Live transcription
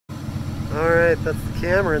Alright, that's the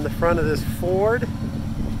camera in the front of this Ford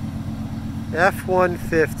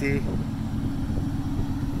F-150.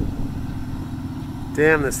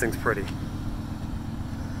 Damn, this thing's pretty.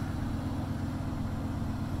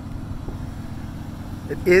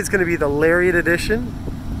 It is going to be the Lariat edition.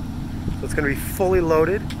 So it's going to be fully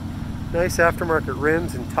loaded. Nice aftermarket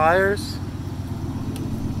rims and tires.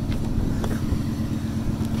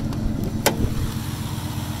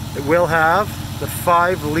 It will have the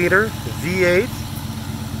 5-liter V8.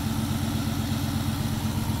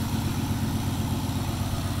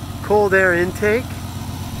 Cold air intake.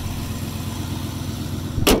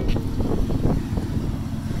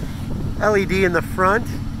 LED in the front.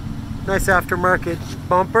 Nice aftermarket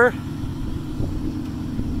bumper.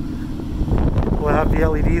 We'll have the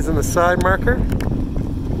LEDs in the side marker.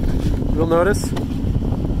 You'll notice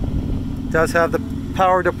it does have the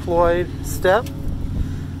power deployed step.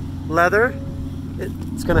 Leather.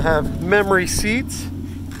 It's going to have memory seats.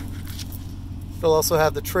 It'll also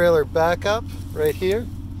have the trailer backup right here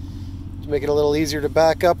to make it a little easier to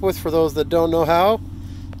back up with for those that don't know how.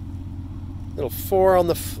 Little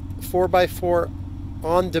 4x4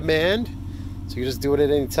 on demand, so you just do it at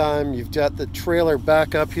any time. You've got the trailer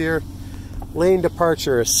backup here, lane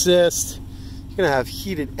departure assist. You're going to have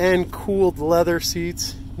heated and cooled leather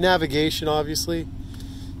seats, navigation obviously.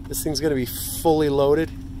 This thing's going to be fully loaded.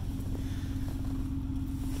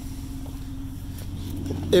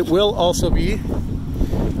 It will also be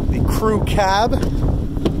the crew cab.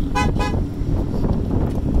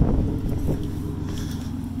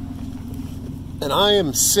 And I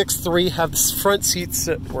am 6'3", have the front seat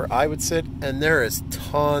sit where I would sit, and there is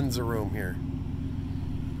tons of room here.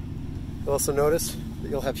 You'll also notice that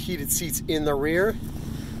you'll have heated seats in the rear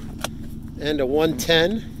and a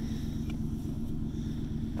 110.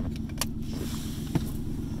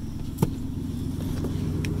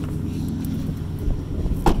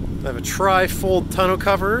 I have a tri-fold tonneau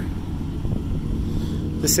cover.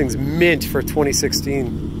 This thing's mint for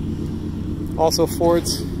 2016. Also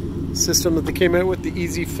Ford's system that they came out with, the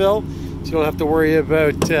easy fill, so you don't have to worry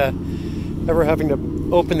about ever having to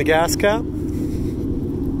open the gas cap.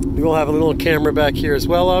 You will have a little camera back here as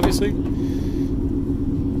well, obviously.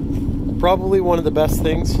 Probably one of the best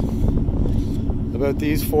things about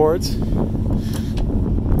these Fords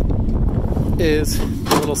is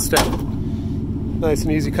the little step. Nice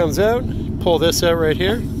and easy comes out. Pull this out right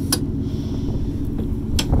here.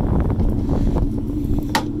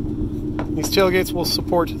 These tailgates will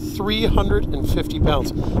support 350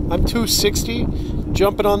 pounds. I'm 260,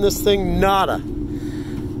 jumping on this thing, nada.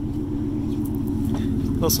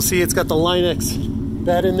 You also see it's got the Line-X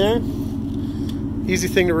bed in there. Easy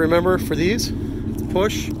thing to remember for these, it's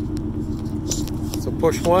push. So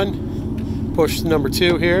push 1, push number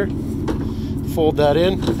 2 here, fold that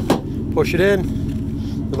in, push it in,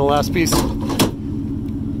 and the last piece.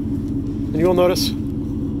 And you'll notice,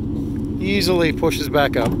 easily pushes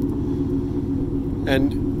back up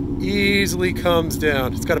and easily comes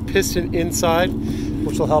down. It's got a piston inside,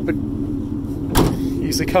 which will help it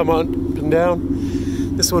easily come on up and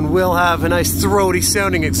down. This one will have a nice throaty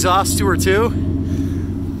sounding exhaust to her too.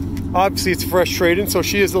 Obviously it's fresh trade-in, so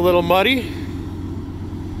she is a little muddy.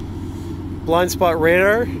 Blind spot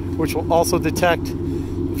radar, which will also detect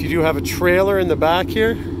if you do have a trailer in the back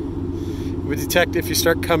here. It would detect if you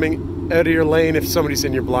start coming out of your lane if somebody's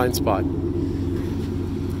in your blind spot.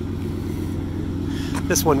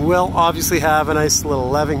 This one will obviously have a nice little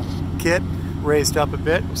leving kit, raised up a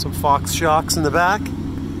bit with some Fox shocks in the back.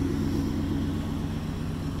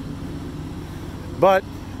 But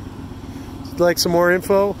if you'd like some more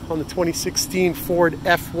info on the 2016 Ford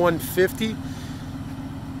F-150,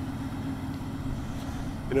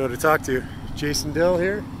 you know who to talk to. Jason Dill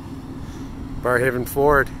here, Barrhaven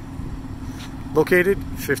Ford, located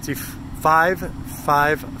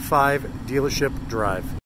 5555 Dealership Drive.